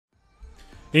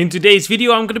In today's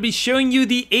video I'm going to be showing you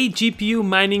the 8 GPU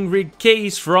mining rig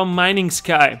case from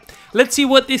MiningSky. Let's see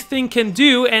what this thing can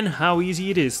do and how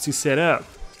easy it is to set up.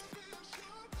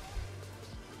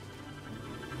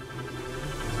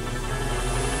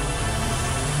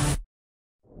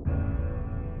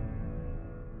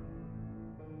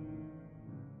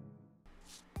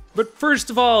 But first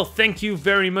of all, thank you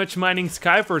very much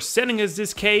MiningSky for sending us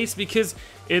this case because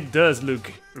it does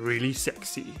look really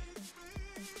sexy.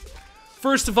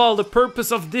 First of all, the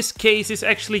purpose of this case is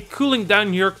actually cooling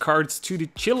down your cards to the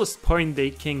chillest point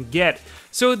they can get.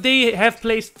 So they have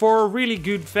placed 4 really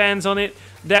good fans on it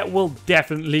that will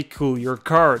definitely cool your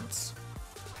cards.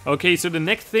 Okay, so the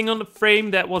next thing on the frame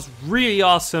that was really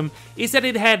awesome is that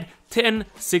it had 10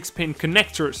 6-pin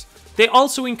connectors. They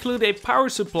also include a power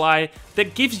supply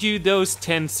that gives you those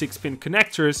 10 6-pin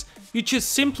connectors. You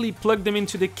just simply plug them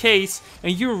into the case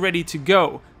and you're ready to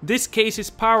go. This case is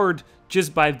powered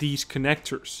just by these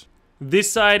connectors. This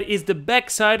side is the back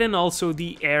side and also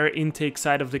the air intake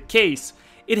side of the case.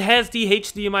 It has the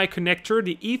HDMI connector,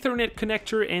 the Ethernet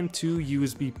connector and 2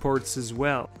 USB ports as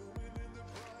well.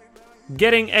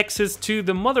 Getting access to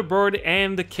the motherboard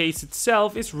and the case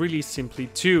itself is really simply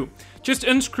too. Just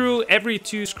unscrew every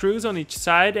 2 screws on each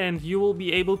side and you will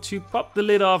be able to pop the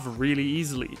lid off really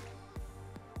easily.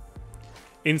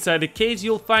 Inside the case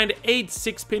you'll find 8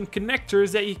 6-pin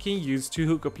connectors that you can use to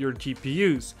hook up your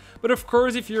GPUs. But of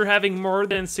course if you're having more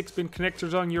than 6-pin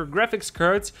connectors on your graphics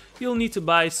cards, you'll need to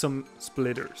buy some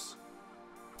splitters.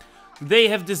 They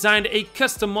have designed a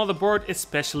custom motherboard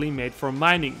especially made for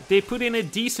mining. They put in a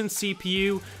decent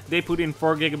CPU, they put in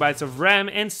 4GB of RAM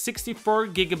and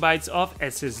 64GB of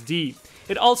SSD.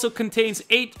 It also contains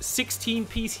 8 16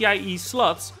 PCIe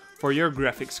slots for your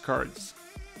graphics cards.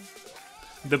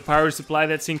 The power supply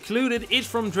that's included is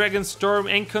from Dragon Storm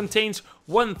and contains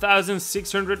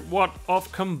 1600 watt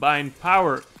of combined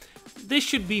power. This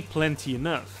should be plenty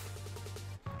enough.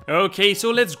 Okay, so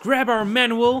let's grab our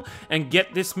manual and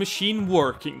get this machine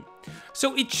working.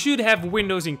 So it should have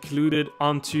Windows included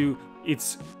onto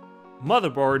its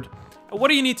motherboard.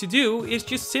 What you need to do is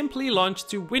just simply launch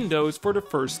to Windows for the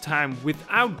first time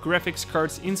without graphics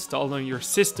cards installed on your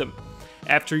system.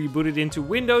 After you boot it into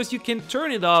Windows, you can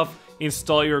turn it off,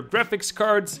 install your graphics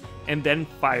cards, and then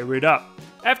fire it up.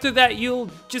 After that,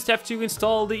 you'll just have to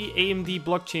install the AMD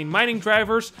blockchain mining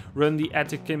drivers, run the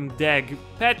Atacam DAG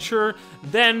patcher,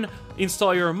 then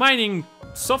install your mining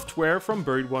software from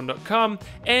buried1.com,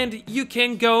 and you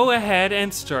can go ahead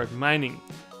and start mining.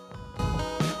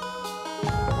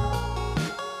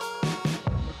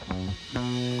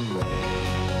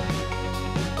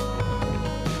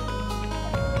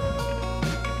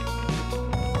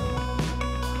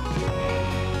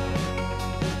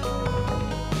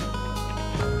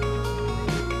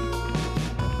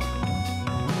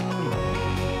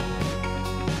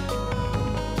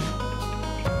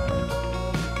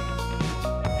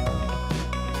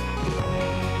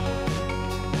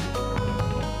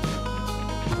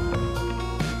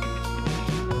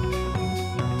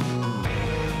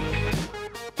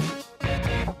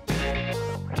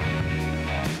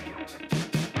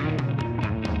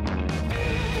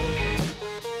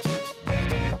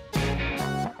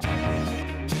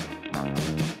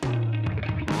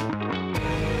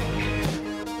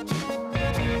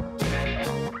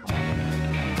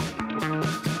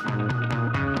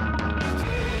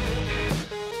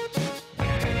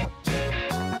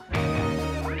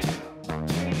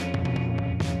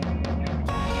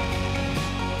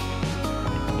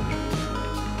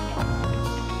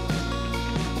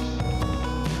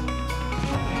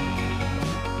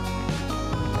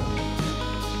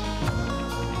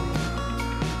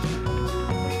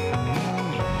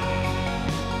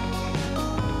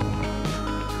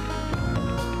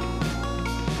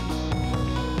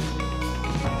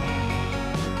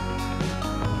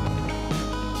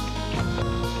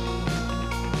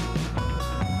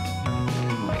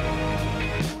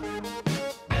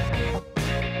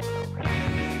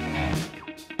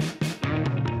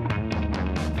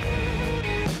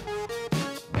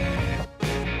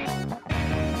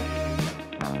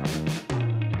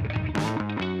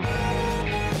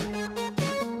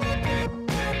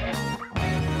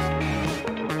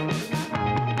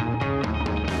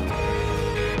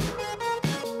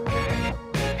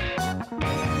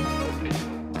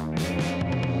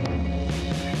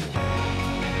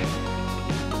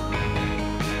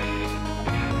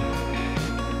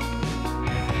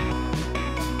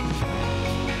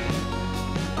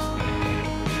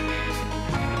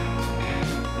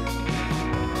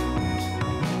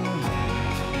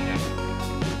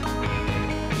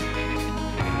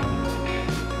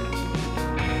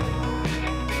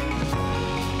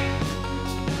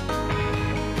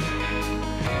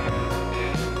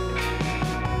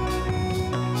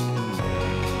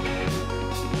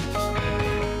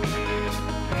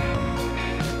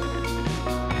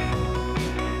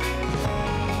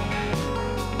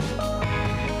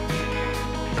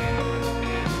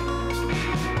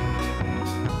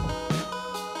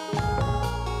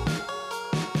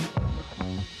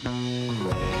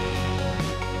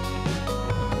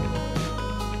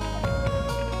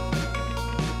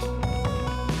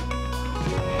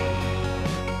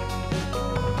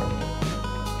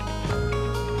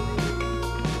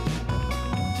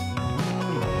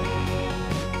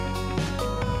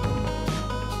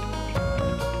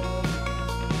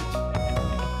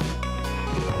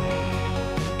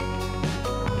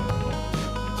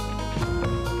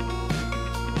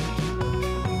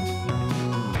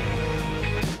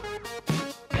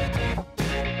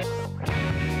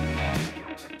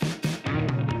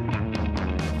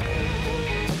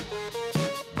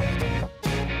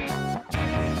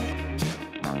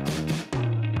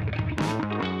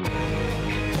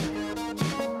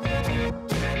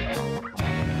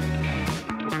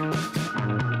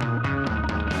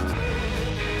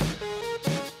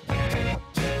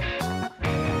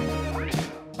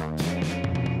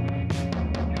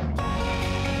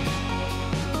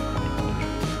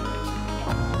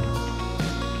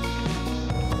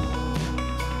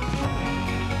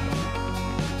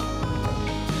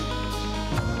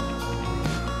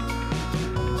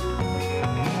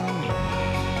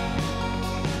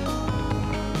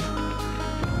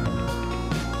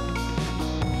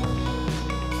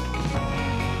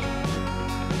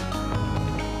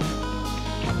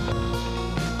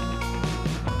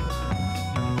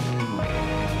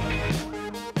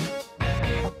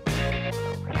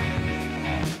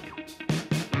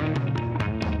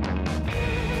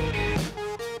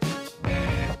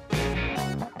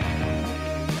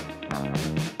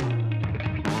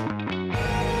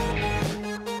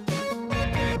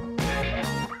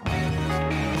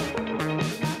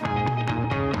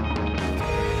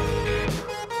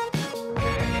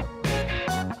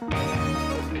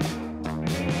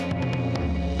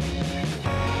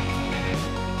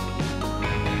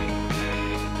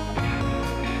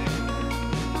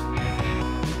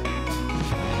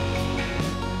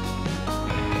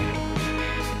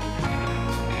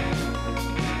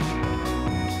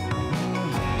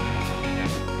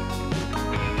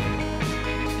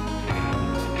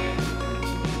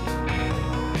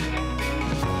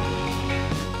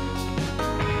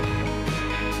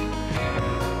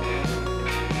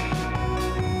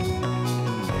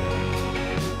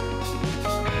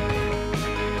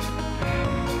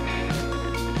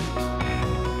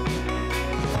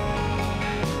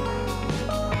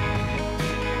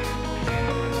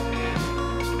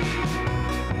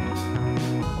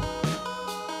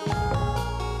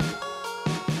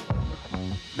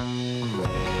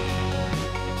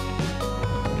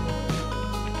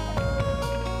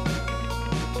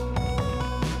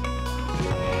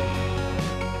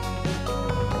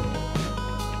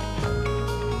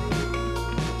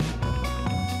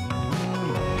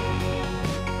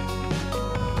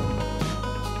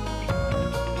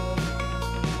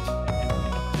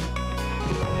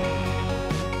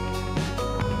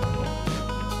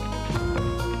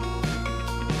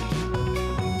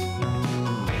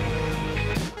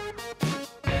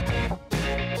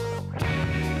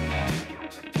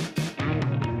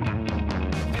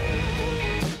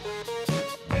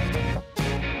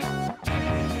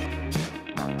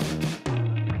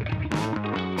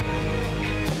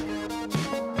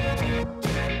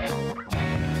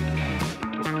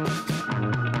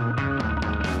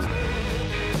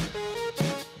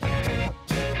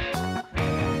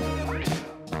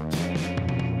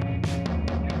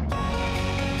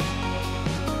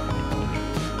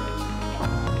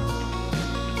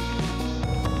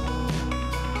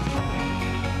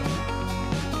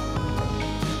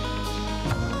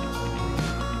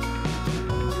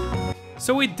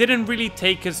 So it didn't really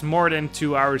take us more than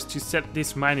 2 hours to set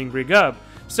this mining rig up.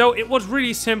 So it was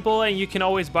really simple, and you can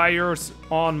always buy yours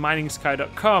on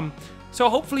MiningSky.com.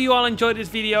 So hopefully you all enjoyed this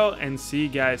video, and see you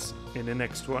guys in the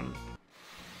next one.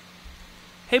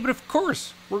 Hey, but of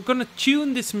course, we're gonna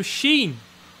tune this machine.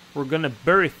 We're gonna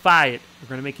verify it. We're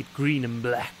gonna make it green and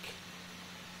black.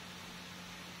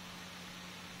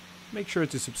 Make sure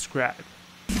to subscribe.